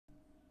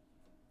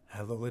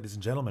Hello, ladies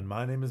and gentlemen.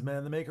 My name is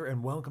Man the Maker,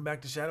 and welcome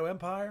back to Shadow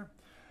Empire.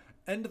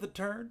 End of the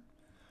turn.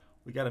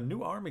 We got a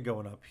new army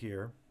going up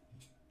here.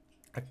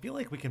 I feel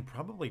like we can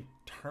probably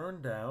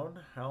turn down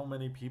how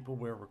many people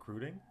we're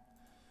recruiting.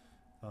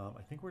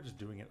 I think we're just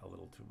doing it a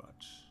little too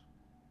much.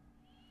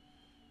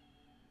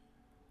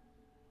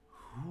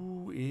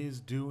 Who is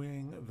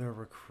doing the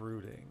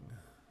recruiting?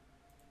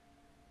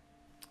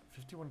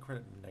 51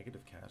 credit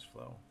negative cash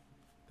flow.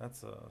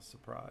 That's a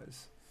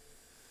surprise.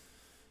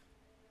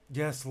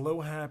 Yes,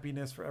 low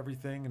happiness for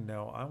everything.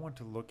 No, I want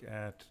to look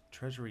at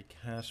treasury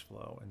cash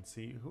flow and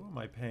see who am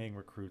I paying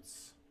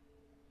recruits.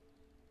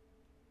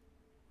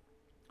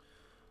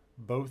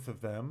 Both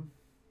of them.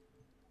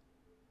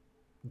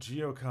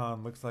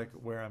 Geocon looks like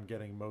where I'm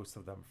getting most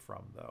of them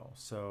from, though.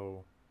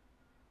 So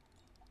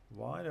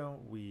why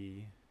don't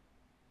we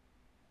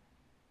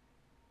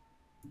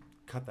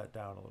cut that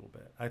down a little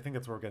bit? I think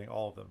that's where we're getting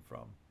all of them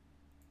from.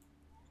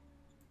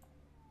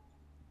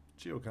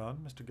 Geocon,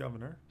 Mr.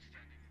 Governor.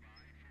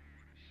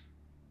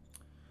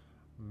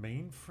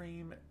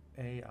 Mainframe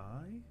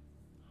AI?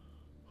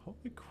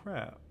 Holy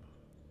crap.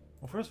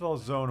 Well, first of all,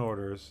 zone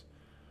orders.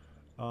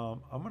 I'm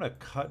going to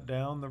cut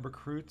down the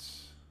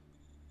recruits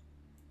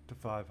to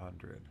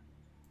 500.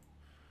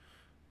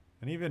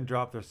 And even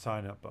drop their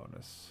sign-up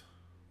bonus.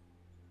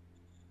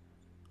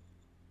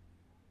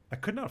 I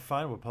could not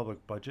find what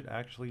public budget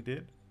actually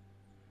did.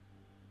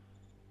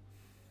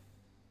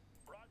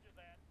 Roger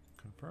that.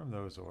 Confirm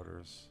those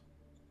orders.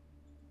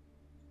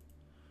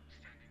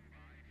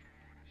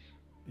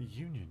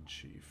 Union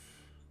Chief.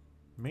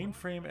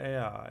 Mainframe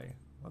AI.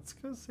 Let's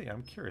go see.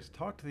 I'm curious.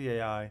 Talk to the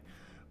AI.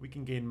 We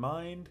can gain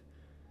mind,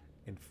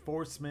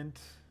 enforcement,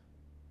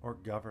 or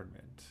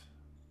government.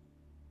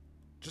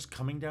 Just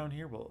coming down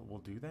here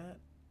will do that?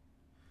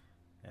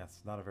 Yeah,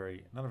 it's not a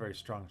very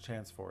strong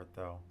chance for it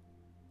though.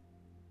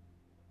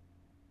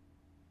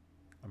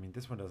 I mean,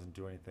 this one doesn't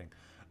do anything.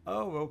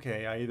 Oh,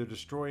 okay. I either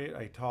destroy it,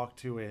 I talk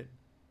to it.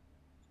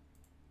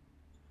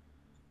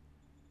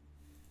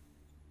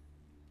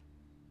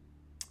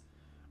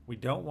 We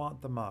don't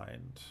want the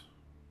mind.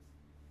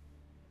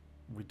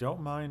 We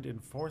don't mind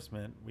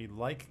enforcement. We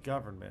like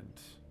government.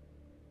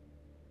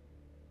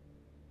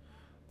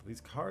 But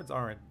these cards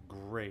aren't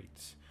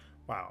great.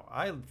 Wow,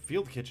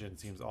 Field Kitchen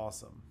seems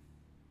awesome.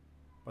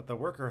 But the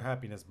worker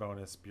happiness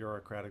bonus,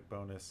 bureaucratic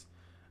bonus,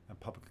 and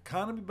public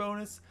economy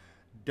bonus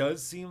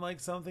does seem like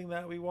something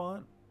that we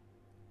want.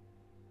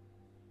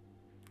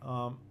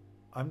 I'm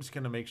just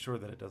going to make sure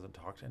that it doesn't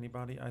talk to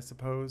anybody, I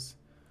suppose.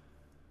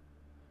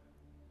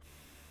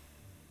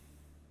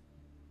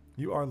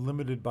 You are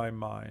limited by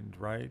mind,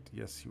 right?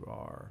 Yes, you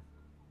are.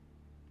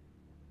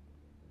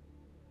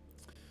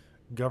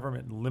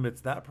 Government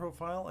limits that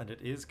profile, and it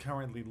is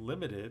currently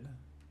limited.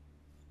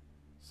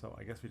 So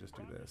I guess we just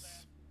do this.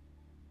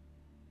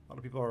 A lot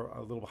of people are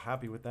a little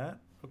happy with that.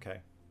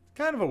 Okay.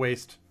 Kind of a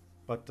waste,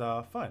 but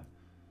fine.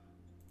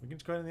 We can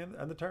just go ahead and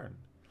end the turn.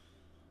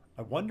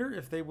 I wonder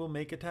if they will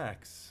make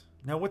attacks.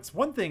 Now, what's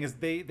one thing is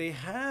they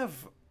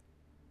have...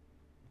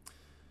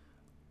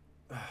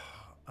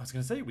 I was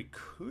going to say we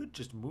could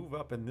just move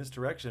up in this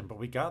direction, but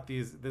we got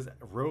this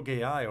rogue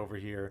AI over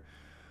here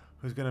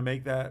who's going to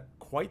make that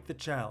quite the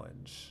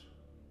challenge.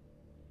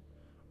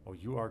 Oh,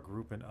 you are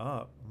grouping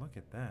up. Look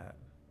at that.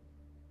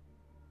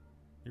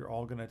 You're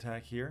all going to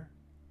attack here?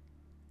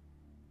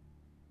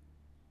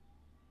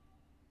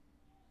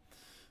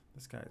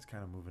 This guy is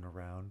kind of moving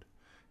around.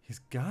 He's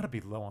got to be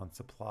low on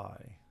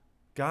supply.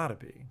 Gotta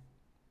be.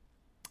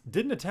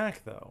 Didn't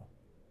attack, though.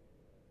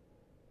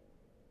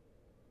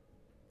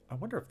 I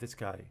wonder if this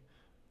guy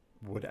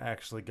would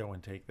actually go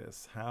and take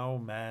this. How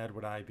mad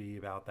would I be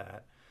about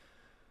that?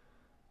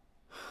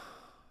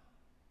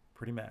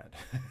 Pretty mad.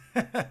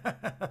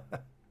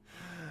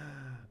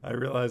 I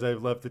realize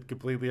I've left it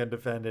completely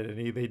undefended,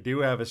 and they do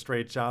have a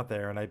straight shot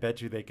there, and I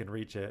bet you they can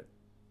reach it.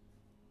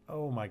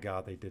 Oh my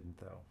god, they didn't,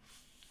 though.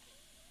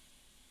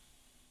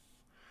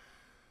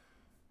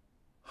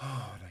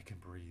 Oh, and I can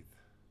breathe.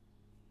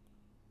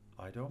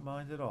 I don't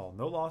mind at all.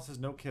 No losses,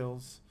 no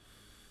kills.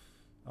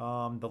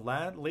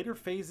 The later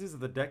phases of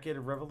the Decade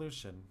of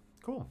Revolution.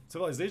 Cool.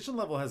 Civilization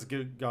level has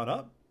gone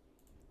up.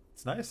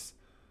 It's nice.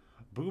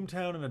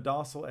 Boomtown and a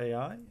docile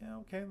AI. Yeah,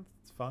 okay,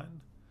 that's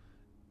fine.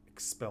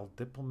 Expel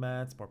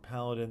diplomats, more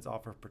paladins,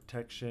 offer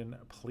protection,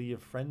 a plea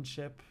of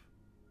friendship.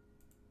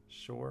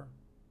 Sure.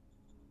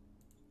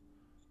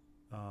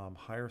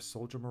 Higher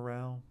soldier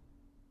morale.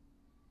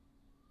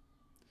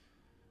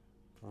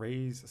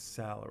 Raise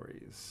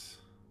salaries.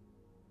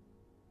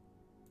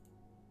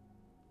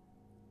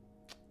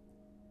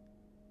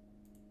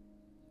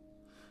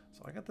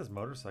 So I got this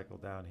motorcycle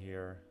down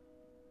here.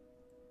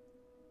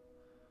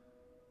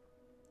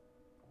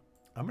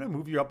 I'm going to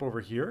move you up over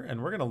here,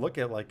 and we're going to look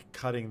at, like,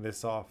 cutting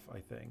this off, I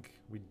think.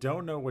 We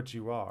don't know what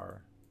you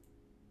are.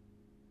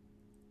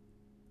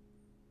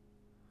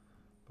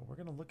 But we're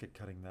going to look at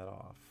cutting that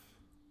off.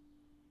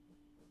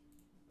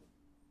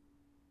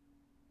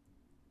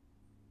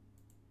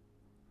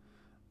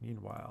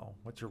 Meanwhile,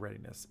 what's your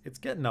readiness? It's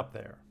getting up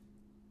there.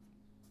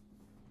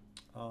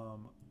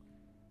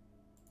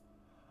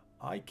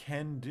 I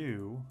can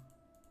do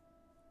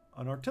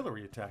an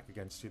artillery attack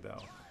against you,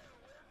 though.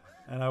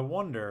 And I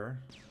wonder...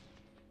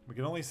 We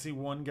can only see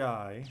one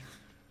guy.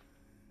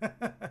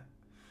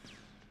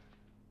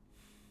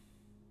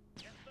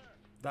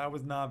 That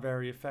was not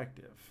very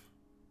effective.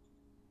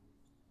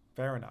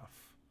 Fair enough.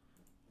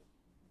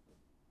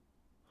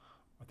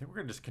 I think we're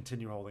going to just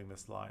continue holding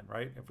this line,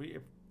 right?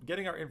 If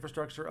getting our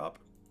infrastructure up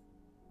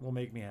will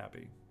make me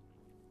happy.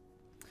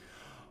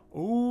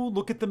 Ooh,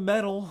 look at the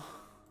metal.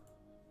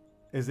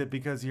 Is it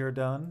because you're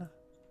done?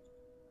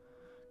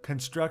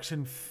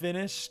 Construction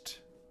finished.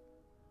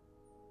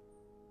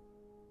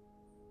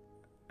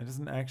 It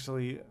isn't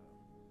actually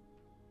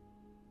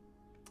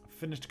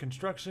finished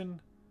construction.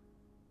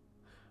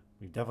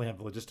 We definitely have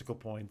the logistical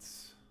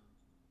points.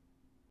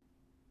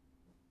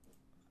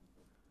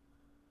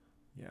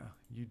 Yeah,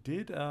 you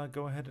did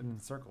go ahead and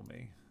encircle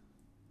me.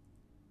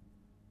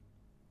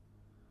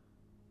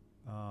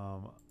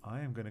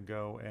 I am going to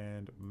go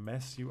and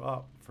mess you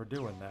up for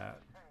doing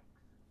that.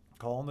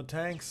 Call on the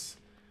tanks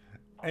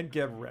and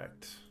get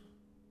wrecked.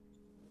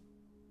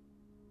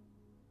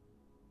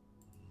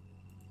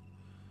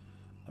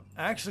 I'm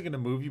actually going to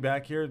move you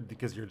back here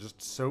because you're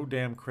just so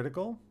damn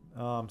critical.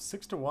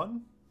 6 to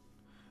 1.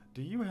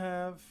 Do you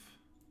have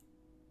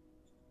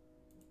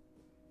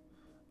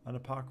an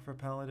Apocrypha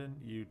Paladin?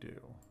 You do.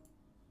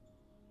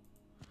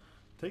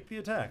 Take the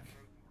attack.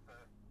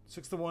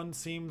 6 to 1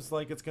 seems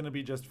like it's going to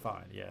be just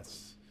fine.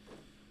 Yes.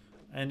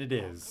 And it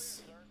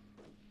is.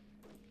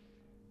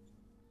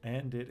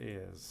 And it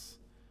is.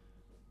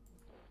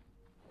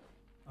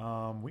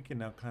 We can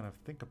now kind of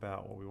think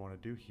about what we want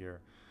to do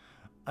here.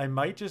 I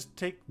might just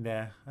take...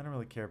 Nah, I don't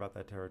really care about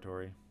that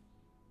territory.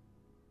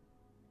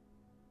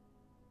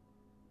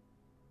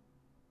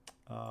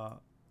 I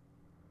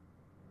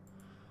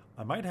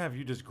might have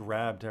you just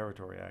grab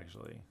territory,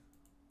 actually.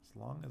 As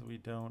long as we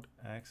don't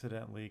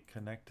accidentally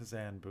connect to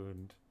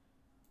Zanbund.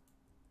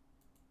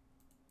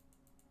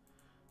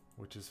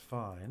 Which is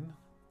fine.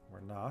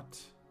 We're not.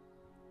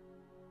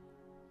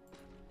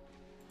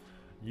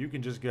 You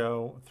can just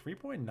go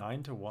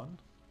 3.9 to 1.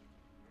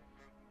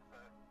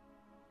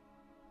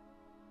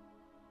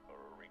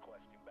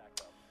 Requesting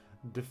backup.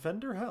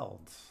 Defender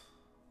held.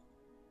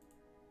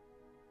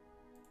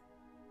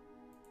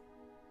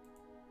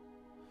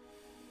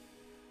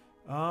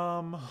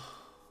 Um,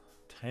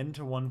 10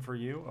 to 1 for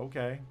you.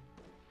 Okay.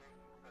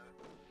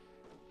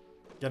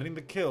 Getting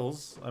the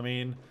kills. I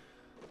mean,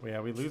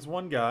 yeah, we lose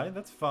one guy.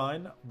 That's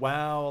fine.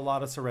 Wow, a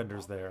lot of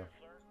surrenders there.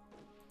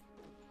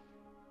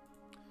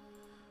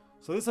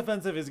 So this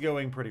offensive is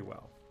going pretty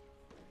well.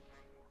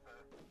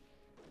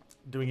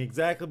 Doing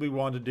exactly what we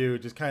want to do.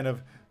 Just kind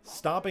of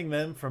stopping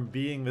them from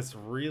being this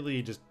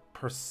really just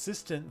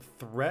persistent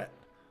threat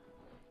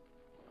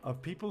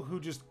of people who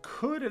just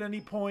could at any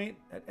point,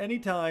 at any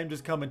time,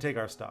 just come and take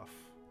our stuff.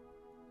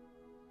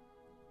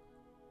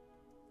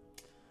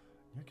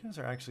 Your guys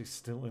are actually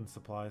still in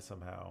supply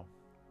somehow.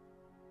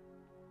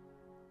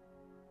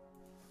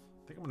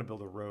 I think I'm going to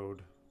build a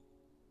road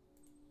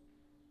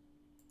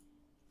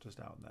just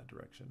out in that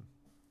direction.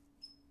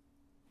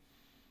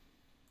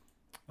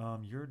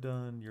 You're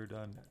done. You're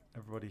done.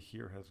 Everybody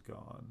here has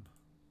gone.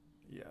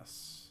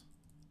 Yes.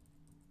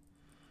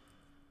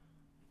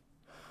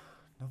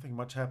 Nothing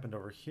much happened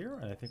over here,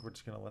 and I think we're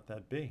just going to let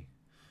that be.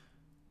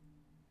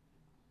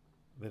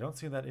 They don't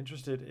seem that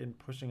interested in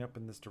pushing up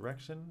in this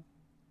direction.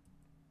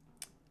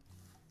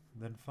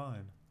 Then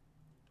fine.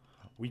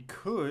 We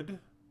could...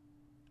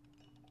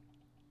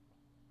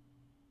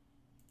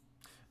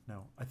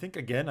 No, I think,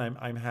 again,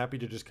 I'm happy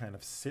to just kind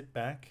of sit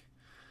back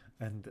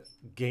and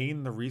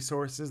gain the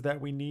resources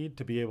that we need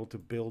to be able to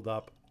build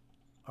up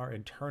our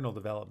internal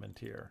development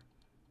here.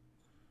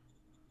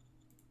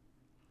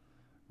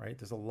 Right?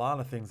 There's a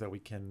lot of things that we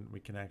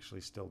can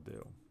actually still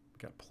do. We've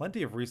got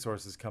plenty of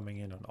resources coming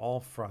in on all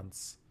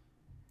fronts.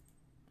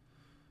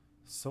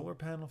 Solar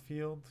panel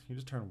field. You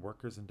just turn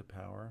workers into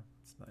power.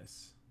 It's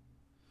nice.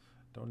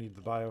 Don't need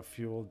the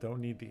biofuel. Don't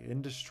need the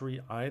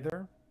industry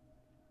either.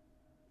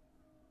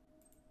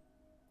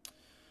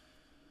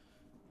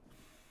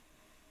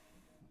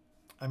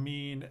 I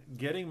mean,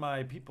 getting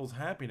my people's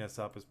happiness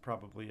up is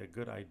probably a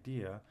good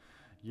idea.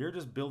 You're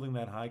just building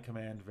that high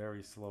command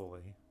very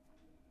slowly.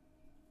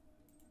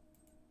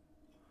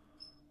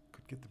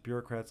 Could get the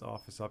bureaucrat's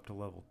office up to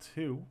level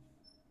 2.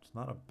 It's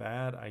not a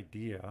bad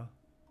idea.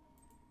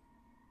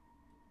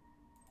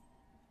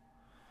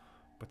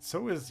 But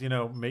so is, you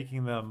know,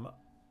 making them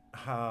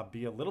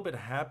be a little bit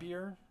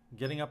happier,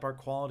 getting up our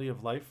quality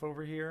of life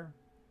over here.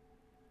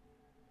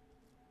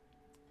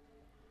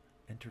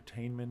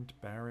 Entertainment,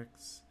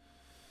 barracks.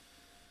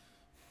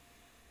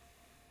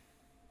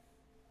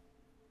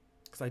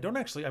 Because I don't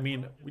actually, I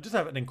mean, we just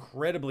have an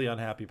incredibly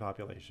unhappy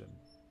population.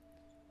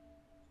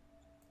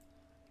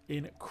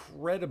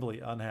 Incredibly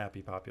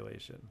unhappy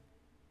population.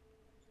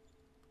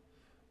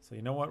 So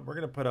you know what? We're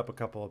going to put up a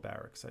couple of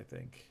barracks, I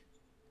think.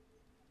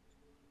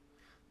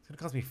 It's going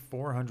to cost me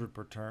 400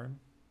 per turn.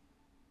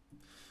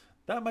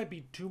 That might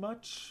be too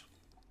much.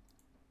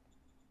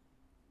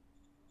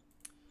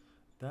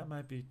 That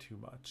might be too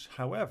much.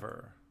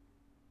 However,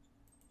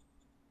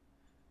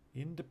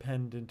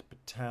 Independent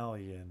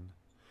battalion.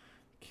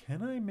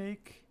 Can I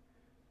make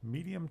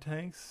medium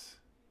tanks?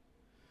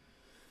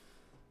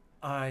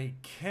 I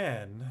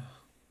can.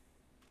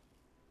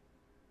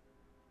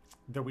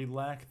 Though we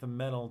lack the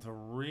metal to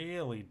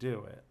really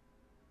do it.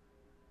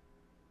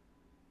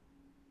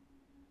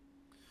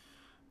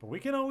 But we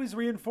can always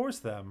reinforce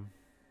them.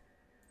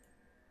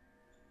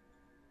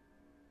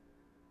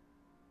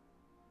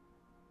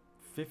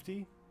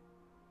 $50.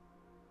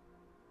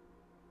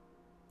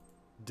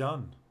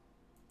 Done.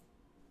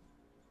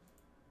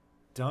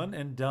 Done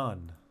and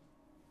done.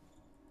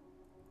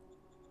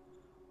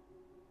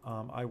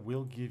 I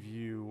will give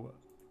you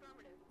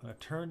an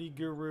attorney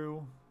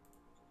guru.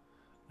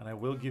 And I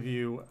will give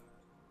you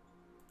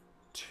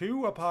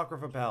 2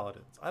 Apocrypha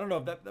Paladins. I don't know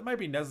if that might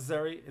be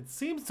necessary. It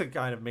seems to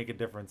kind of make a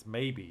difference,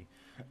 maybe.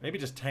 Maybe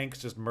just tanks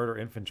just murder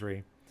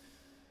infantry.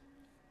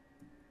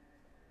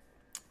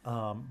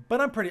 But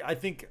I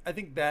think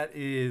that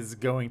is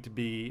going to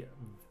be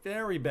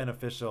very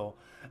beneficial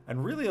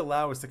and really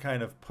allow us to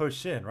kind of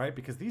push in, right?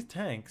 Because these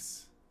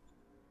tanks,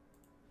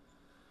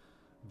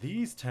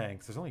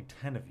 there's only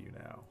 10 of you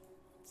now.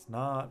 It's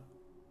not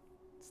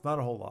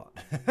a whole lot.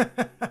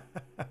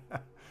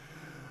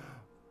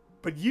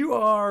 But you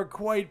are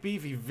quite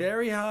beefy.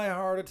 Very high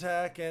hard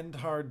attack and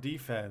hard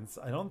defense.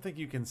 I don't think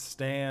you can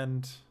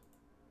stand...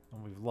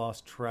 And we've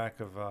lost track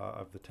of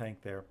the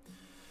tank there.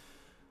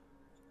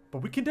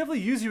 But we can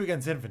definitely use you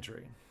against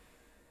infantry.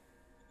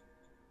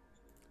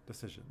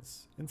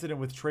 Decisions. Incident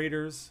with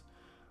traders.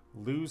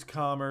 Lose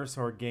commerce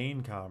or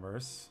gain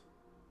commerce.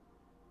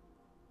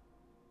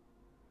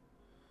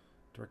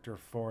 Director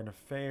of Foreign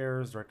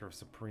Affairs, Director of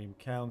Supreme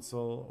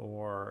Council,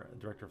 or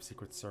Director of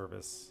Secret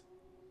Service.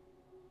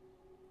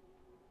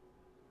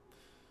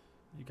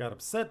 You got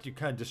upset. You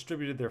kind of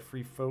distributed their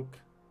free folk.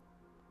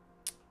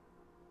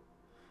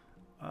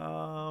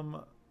 I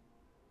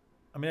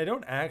mean, I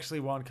don't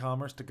actually want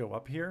commerce to go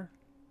up here.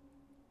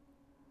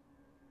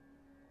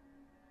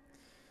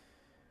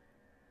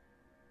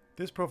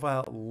 This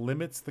profile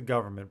limits the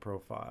government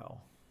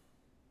profile.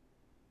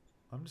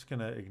 I'm just going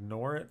to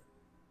ignore it.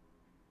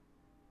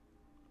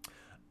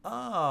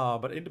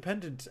 But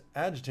independent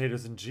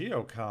agitators in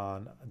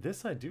Geocon.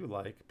 This I do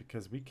like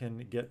because we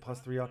can get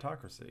 +3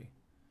 autocracy.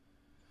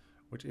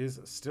 Which is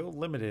still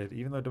limited,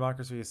 even though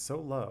democracy is so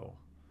low.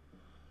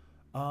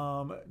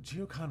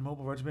 Geocon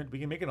Mobile Regiment. We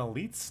can make an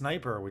elite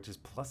sniper, which is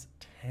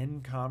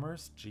 +10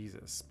 commerce.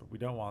 Jesus, but we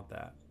don't want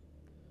that.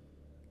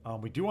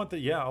 We do want the,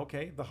 yeah,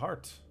 okay, the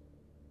heart.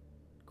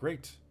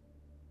 Great.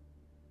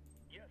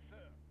 Yes, sir.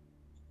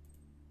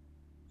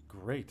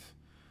 Great.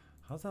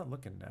 How's that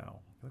looking now?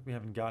 I feel like we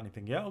haven't got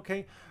anything. Yeah,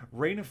 okay.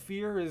 Reign of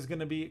Fear is going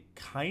to be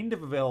kind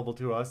of available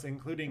to us,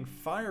 including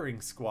firing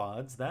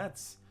squads.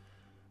 That's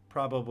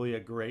probably a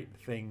great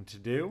thing to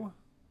do.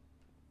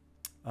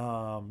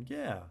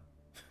 Yeah.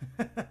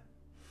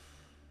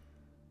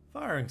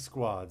 Firing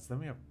squads. Then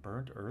we have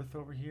Burnt Earth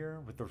over here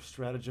with the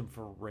stratagem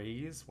for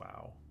Raise.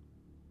 Wow.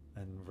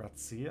 And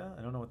Razzia.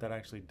 I don't know what that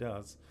actually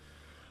does.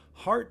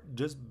 Heart,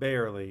 just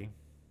barely.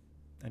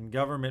 And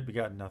government, we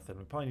got nothing.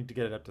 We probably need to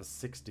get it up to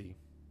 60.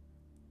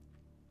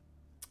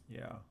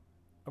 Yeah.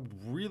 I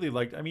really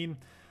liked... I mean,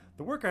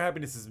 the worker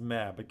happiness is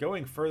mad, but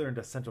going further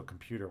into central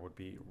computer would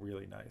be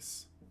really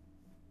nice.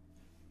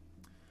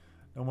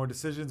 No more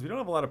decisions. We don't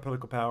have a lot of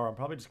political power. I'm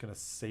probably just going to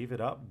save it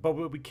up. But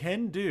what we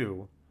can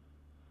do,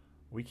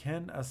 we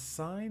can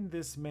assign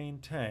this main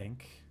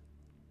tank.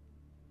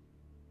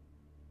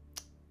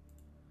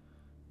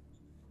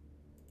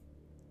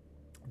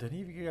 Do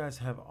any of you guys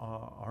have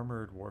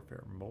armored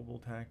warfare? Mobile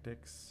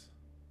tactics?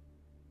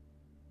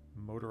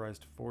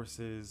 Motorized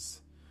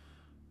forces?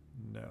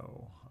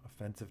 No.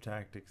 Offensive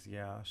tactics?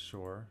 Yeah,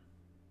 sure.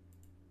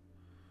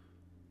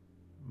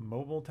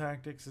 Mobile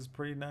tactics is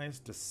pretty nice.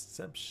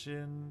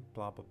 Deception,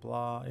 blah blah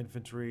blah.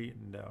 Infantry,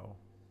 no.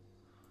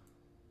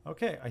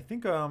 Okay, I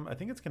think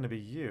it's gonna be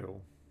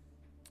you.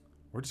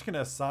 We're just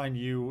gonna assign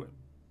you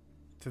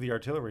to the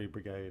artillery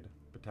brigade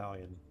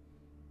battalion.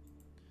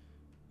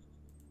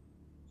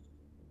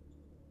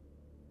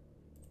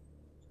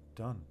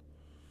 Done.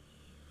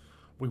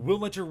 We will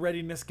let your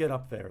readiness get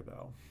up there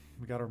though.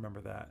 We gotta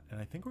remember that.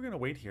 And I think we're gonna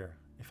wait here.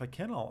 If I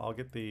can, I'll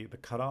get the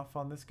cutoff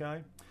on this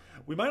guy.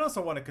 We might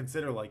also want to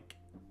consider, like,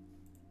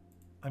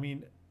 I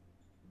mean,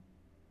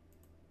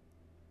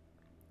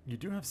 you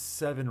do have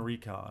 7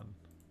 recon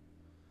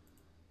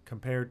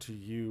compared to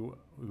you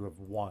who have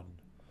 1.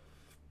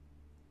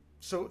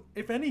 So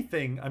if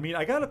anything, I mean,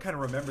 I gotta kind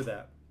of remember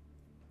that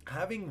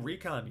having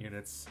recon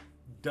units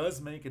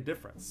does make a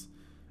difference.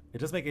 It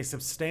does make a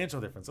substantial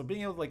difference. So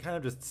being able to, like, kind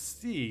of just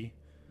see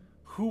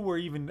who we're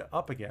even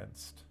up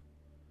against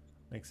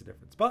makes a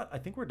difference. But I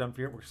think we're done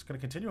for here. We're just going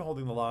to continue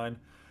holding the line.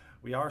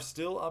 We are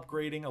still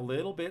upgrading a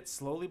little bit,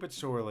 slowly but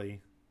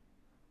surely.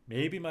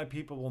 Maybe my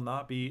people will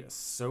not be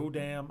so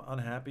damn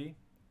unhappy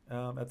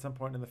at some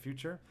point in the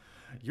future.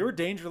 Your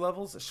danger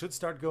levels should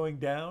start going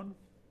down.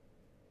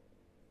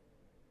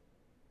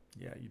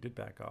 Yeah, you did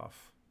back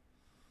off.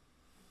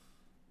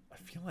 I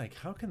feel like,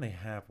 how can they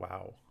have...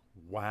 Wow.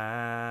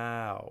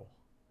 Wow.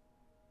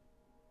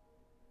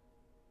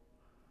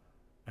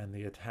 And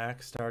the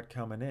attacks start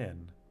coming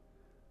in.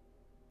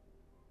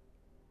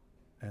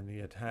 And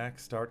the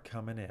attacks start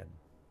coming in.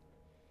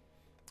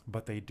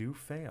 But they do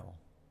fail.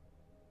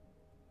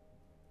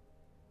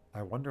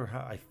 I wonder how...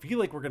 I feel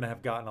like we're going to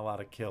have gotten a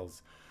lot of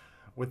kills.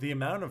 With the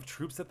amount of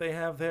troops that they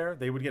have there,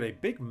 they would get a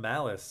big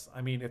malice.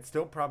 I mean, it's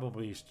still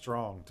probably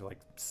strong to, like,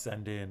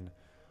 send in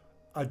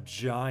a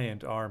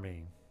giant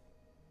army.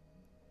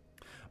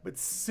 But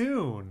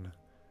soon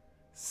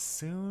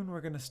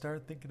we're going to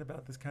start thinking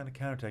about this kind of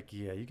counterattack.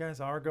 Yeah, you guys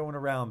are going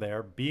around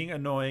there, being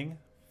annoying.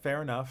 Fair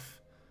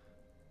enough.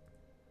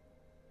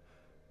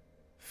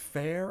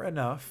 Fair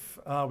enough.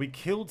 We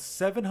killed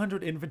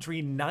 700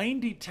 infantry,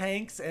 90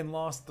 tanks, and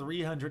lost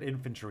 300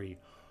 infantry.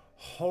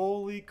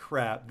 Holy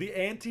crap. The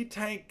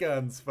anti-tank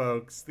guns,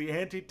 folks. The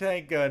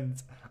anti-tank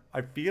guns.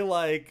 I feel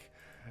like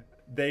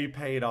they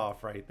paid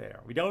off right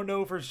there. We don't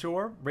know for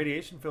sure.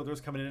 Radiation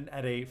filters coming in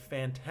at a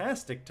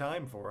fantastic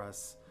time for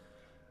us.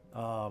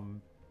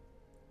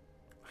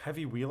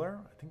 Heavy Wheeler.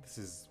 I think this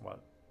is, what,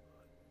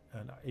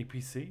 an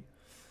APC?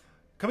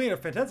 Coming in at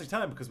a fantastic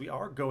time because we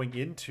are going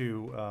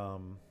into...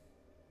 oh,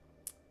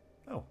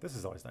 this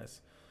is always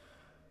nice.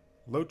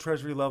 Low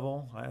treasury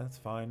level. That's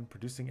fine.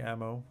 Producing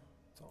ammo.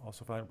 It's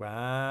also fine.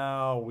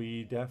 Wow,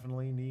 we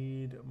definitely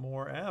need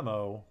more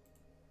ammo.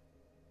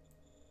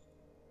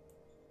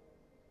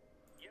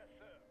 Yes,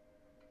 sir.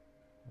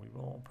 We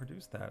will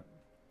produce that.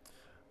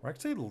 We're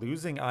actually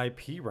losing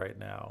IP right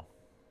now.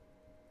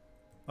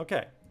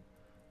 Okay.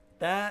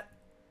 That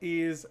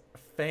is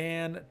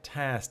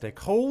fantastic.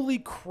 Holy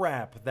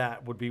crap,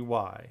 that would be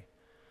why.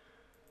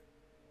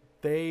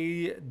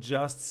 They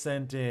just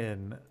sent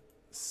in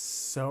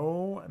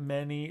so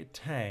many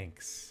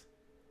tanks.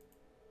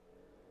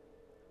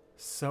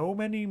 So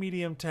many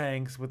medium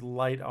tanks with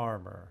light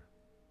armor.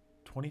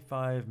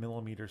 25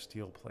 millimeter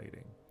steel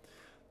plating.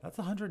 That's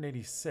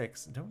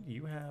 186. Don't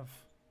you have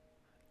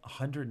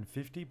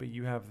 150, but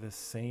you have the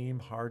same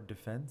hard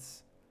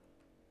defense?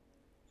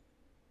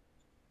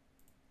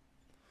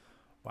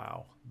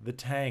 Wow. The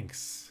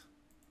tanks.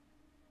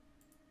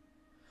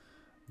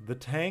 The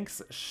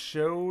tanks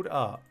showed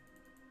up.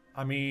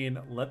 I mean,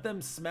 let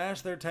them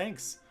smash their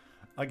tanks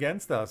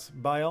against us,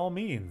 by all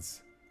means.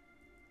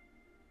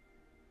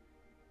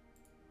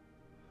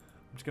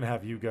 I'm just going to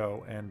have you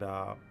go and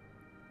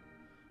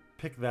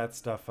pick that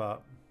stuff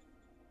up.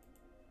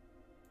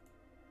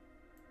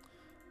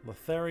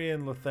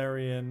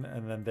 Lotharian,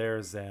 and then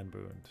there's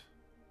Zanbund.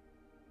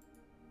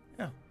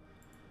 Yeah.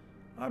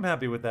 I'm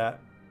happy with that.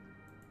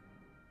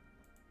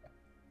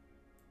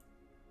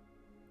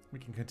 We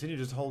can continue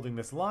just holding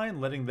this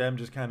line, letting them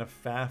just kind of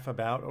faff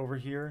about over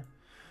here.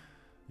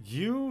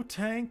 You,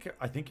 tank,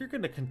 I think you're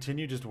going to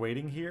continue just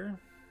waiting here.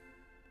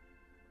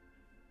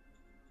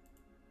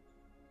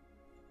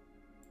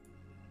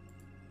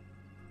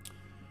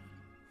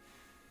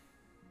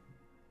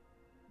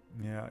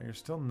 Yeah, you're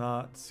still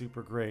not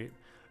super great.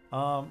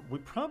 We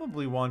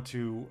probably want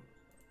to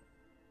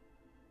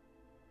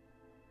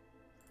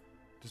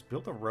just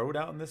build a road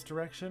out in this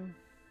direction.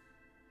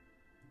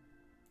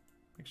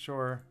 Make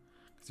sure...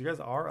 because you guys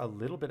are a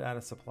little bit out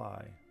of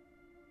supply.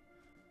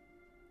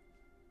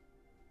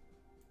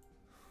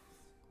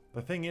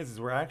 The thing is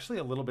we're actually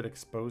a little bit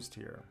exposed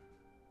here.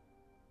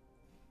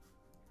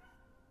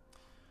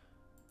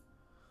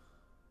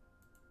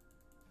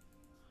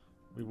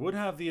 We would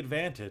have the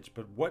advantage,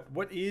 but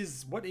what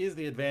is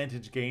the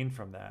advantage gained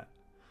from that?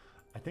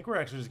 I think we're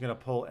actually just going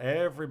to pull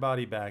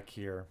everybody back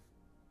here.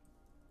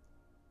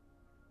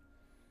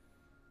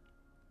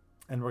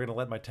 And we're going to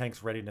let my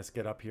tank's readiness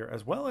get up here,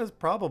 as well as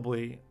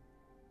probably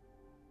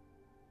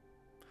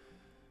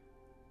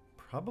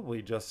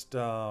just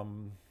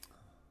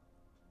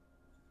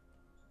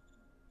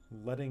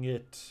letting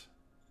it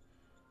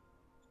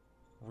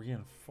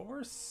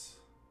reinforce.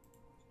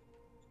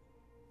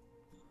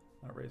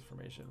 Not raise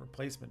formation.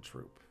 Replacement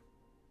troop.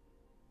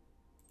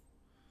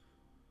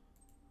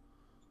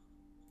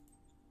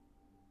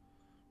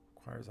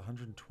 Requires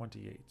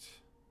 128.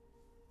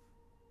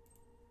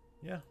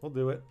 Yeah, we'll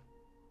do it.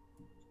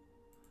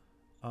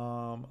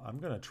 I'm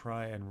gonna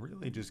try and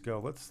really just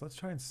go. Let's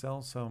try and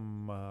sell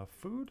some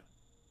food.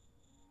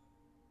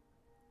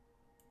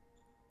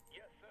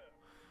 Yes, sir.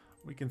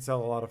 We can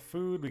sell a lot of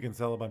food. We can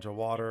sell a bunch of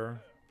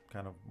water,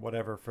 kind of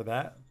whatever for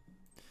that,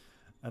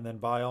 and then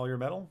buy all your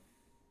metal.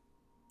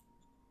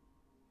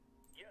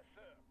 Yes,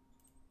 sir.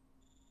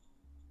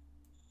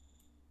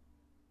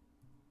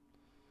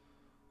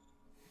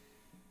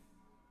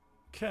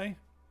 Okay.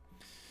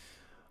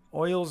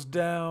 Oil's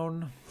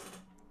down.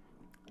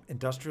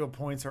 Industrial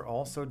points are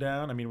also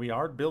down. I mean, we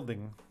are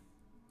building.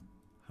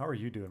 How are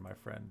you doing, my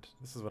friend?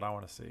 This is what I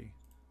want to see.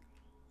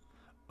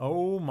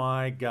 Oh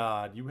my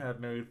god. You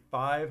have made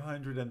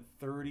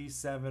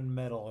 537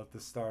 metal at the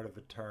start of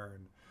the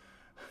turn.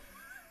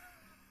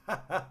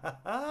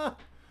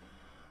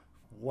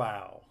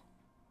 Wow.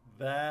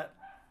 That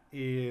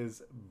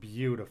is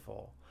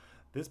beautiful.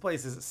 This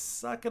place is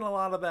sucking a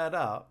lot of that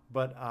up,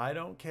 but I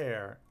don't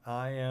care.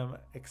 I am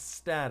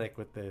ecstatic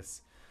with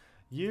this.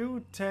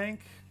 You,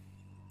 tank,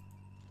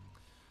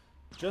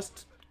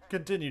 just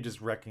continue just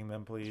wrecking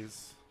them,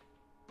 please.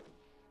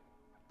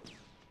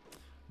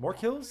 More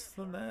kills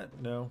than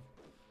that? No.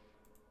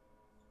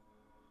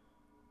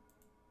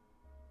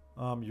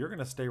 You're going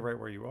to stay right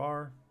where you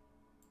are.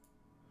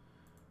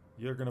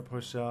 You're going to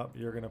push up.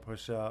 You're going to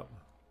push up.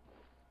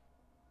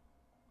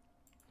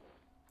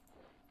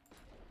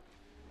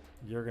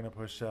 You're going to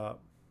push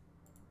up.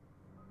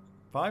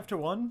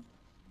 5-1?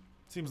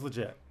 Seems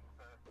legit.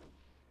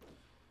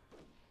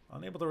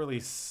 Unable to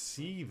really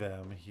see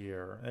them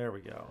here. There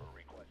we go.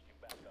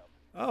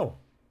 Oh,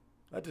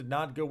 that did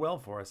not go well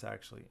for us,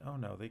 actually. Oh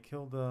no, they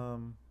killed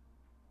the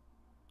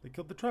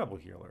tribal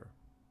healer.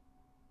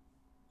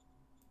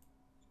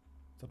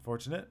 It's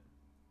unfortunate.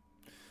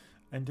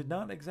 And did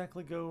not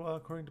exactly go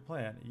according to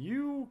plan.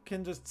 You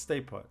can just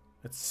stay put.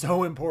 It's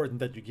so important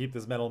that you keep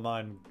this metal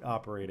mine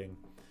operating.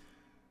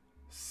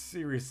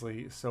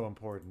 Seriously, so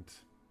important.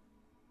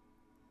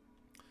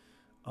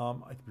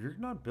 You're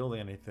not building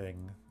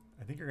anything.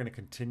 I think you're going to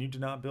continue to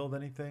not build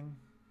anything.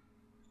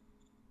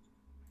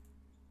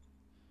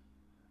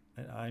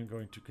 And I'm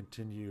going to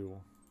continue.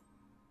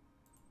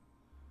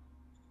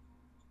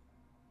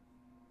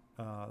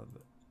 I'm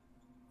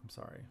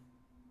sorry.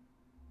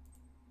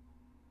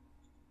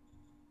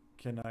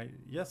 Can I?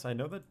 Yes, I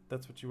know that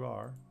that's what you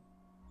are.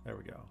 There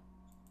we go.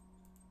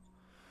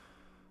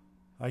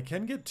 I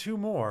can get 2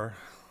 more.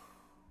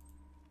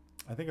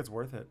 I think it's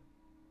worth it.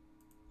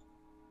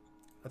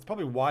 That's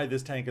probably why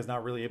this tank is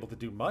not really able to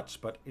do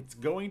much, but it's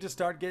going to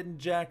start getting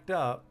jacked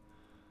up.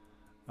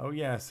 Oh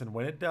yes, and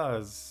when it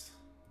does,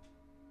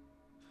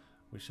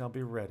 we shall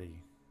be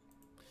ready.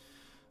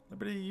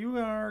 Liberty, you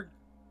are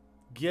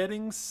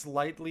getting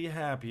slightly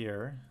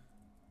happier.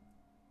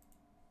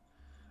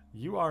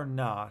 You are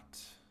not.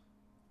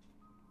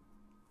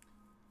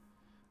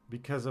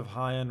 Because of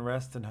high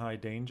unrest and high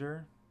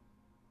danger.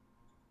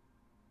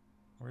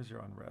 Where's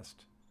your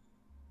unrest?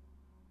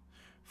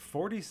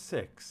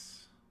 46.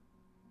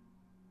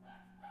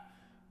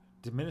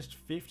 Diminished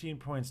 15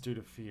 points due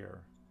to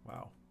fear.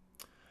 Wow.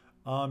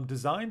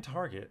 Design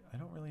target. I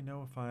don't really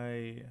know if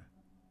I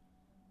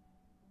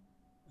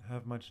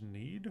have much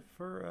need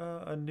for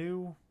a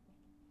new...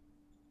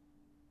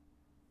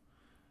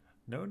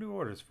 No new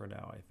orders for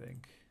now, I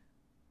think.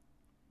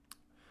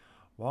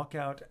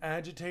 Walkout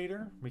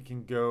agitator. We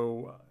can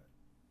go...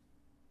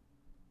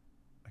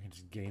 I can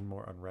just gain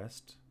more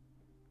unrest.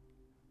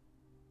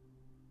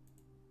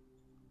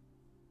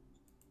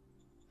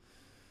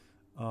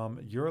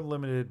 You're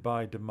limited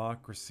by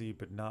democracy,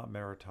 but not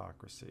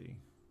meritocracy.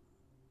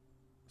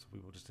 So we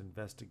will just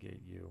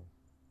investigate you.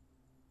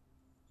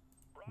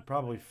 We'll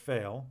probably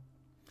fail.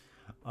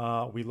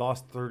 We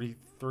lost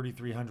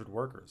 3,300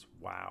 workers.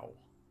 Wow.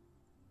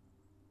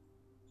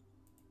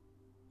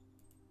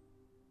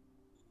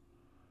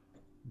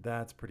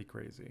 That's pretty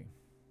crazy.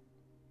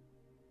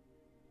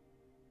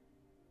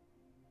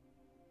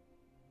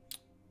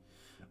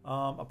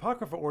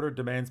 Apocrypha order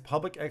demands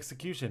public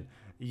execution.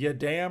 You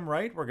damn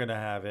right we're gonna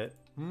have it.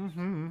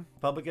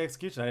 Public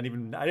execution. I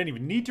didn't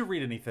even need to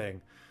read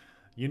anything.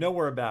 You know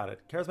we're about it.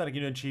 Charismatic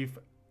Union Chief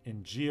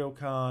in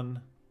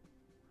Geocon.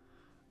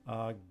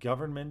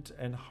 Government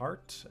and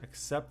heart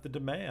accept the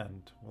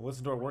demand. We'll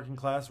listen to our working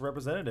class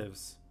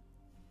representatives.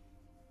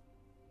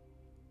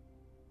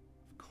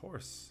 Of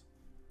course.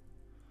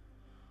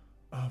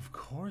 Of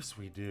course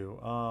we do.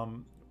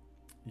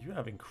 You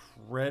have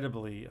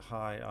incredibly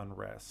high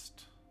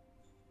unrest.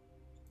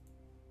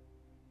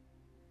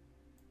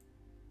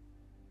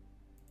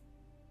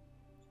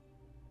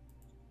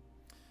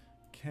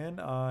 Can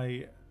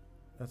I...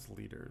 That's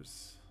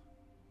leaders.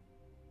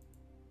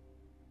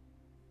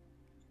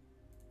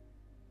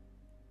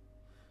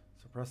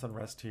 Suppress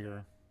unrest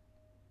here.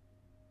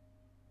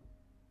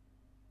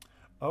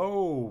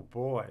 Oh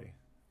boy.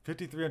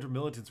 5,300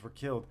 militants were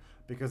killed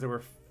because there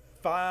were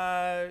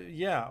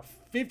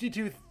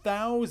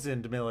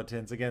 52,000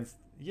 militants against...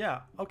 Yeah,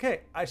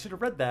 okay, I should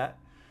have read that.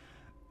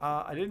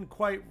 I didn't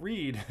quite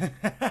read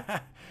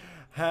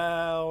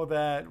how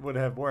that would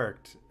have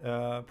worked.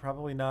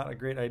 Probably not a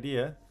great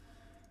idea.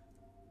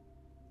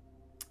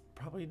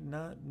 Probably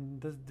not...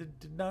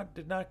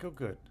 Did not go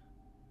good.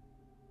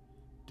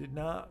 Did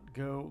not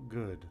go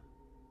good.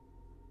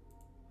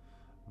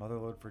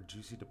 Motherload for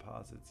juicy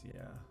deposits,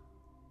 yeah.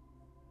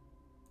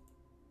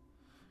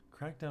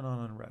 Crackdown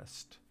on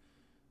unrest.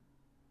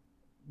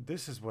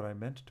 This is what I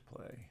meant to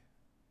play.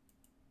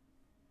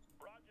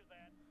 Roger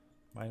that.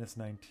 Minus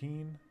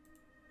 19.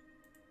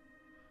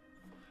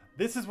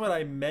 This is what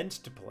I meant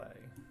to play.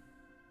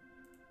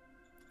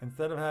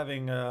 Instead of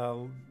having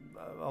a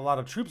lot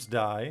of troops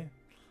die,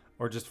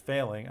 or just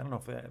failing. I don't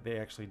know if they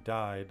actually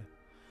died.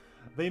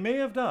 They may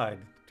have died.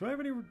 Do I have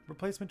any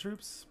replacement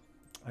troops?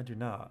 I do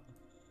not.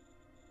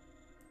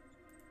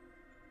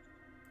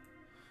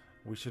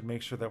 We should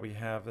make sure that we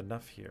have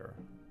enough here.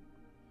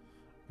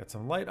 Got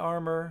some light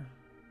armor.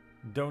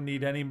 Don't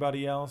need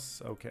anybody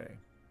else. Okay.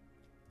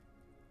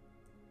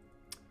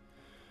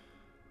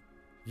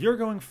 You're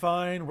going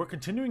fine. We're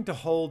continuing to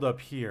hold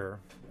up here.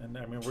 And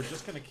I mean, we're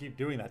just going to keep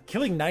doing that.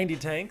 Killing 90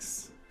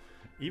 tanks.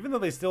 Even though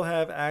they still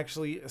have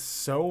actually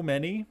so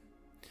many.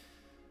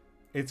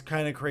 It's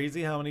kind of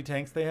crazy how many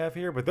tanks they have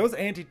here, but those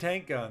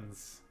anti-tank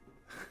guns,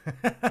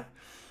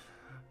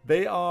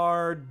 they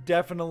are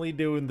definitely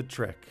doing the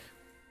trick.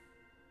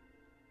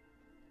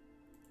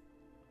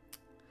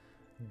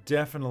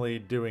 Definitely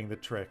doing the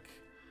trick.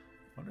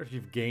 Wonder if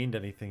you've gained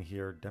anything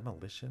here.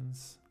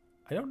 Demolitions?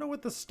 I don't know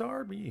what the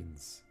star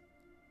means.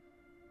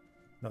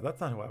 No,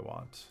 that's not who I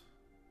want.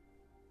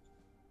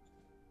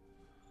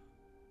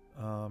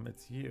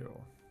 It's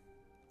you.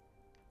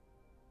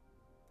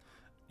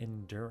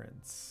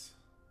 Endurance.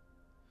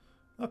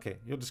 Okay,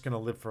 you're just gonna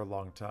live for a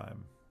long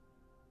time.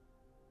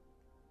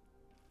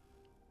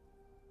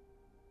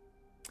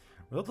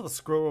 Result of the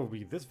scroll will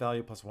be this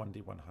value plus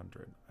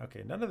 1d100.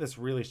 Okay, none of this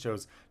really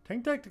shows.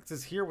 Tank Tactics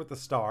is here with the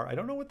star. I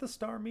don't know what the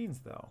star means,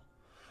 though.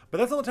 But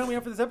that's all the time we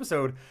have for this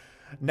episode.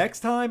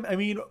 Next time, I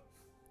mean,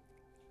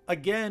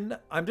 again,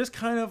 I'm just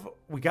kind of...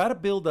 We got to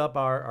build up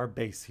our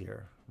base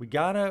here. We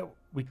gotta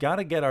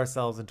get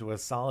ourselves into a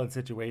solid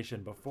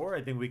situation before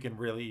I think we can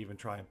really even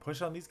try and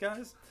push on these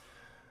guys.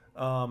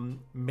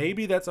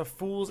 Maybe that's a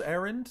fool's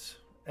errand,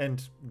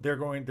 and their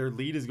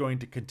lead is going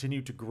to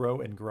continue to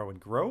grow and grow and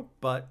grow,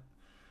 but...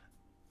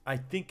 I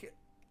think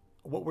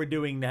what we're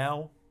doing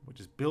now,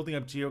 which is building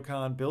up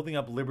Geocon, building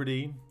up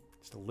Liberty,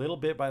 just a little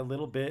bit by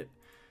little bit,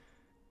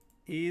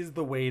 is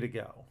the way to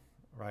go,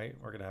 right?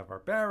 We're going to have our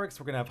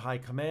barracks. We're going to have high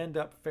command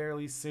up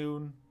fairly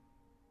soon.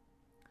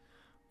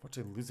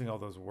 Unfortunately, losing all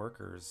those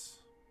workers.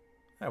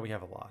 Yeah, we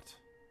have a lot.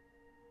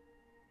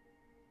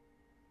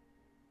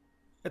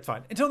 It's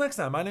fine. Until next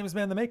time, my name is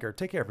Man the Maker.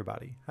 Take care,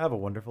 everybody. Have a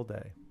wonderful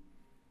day.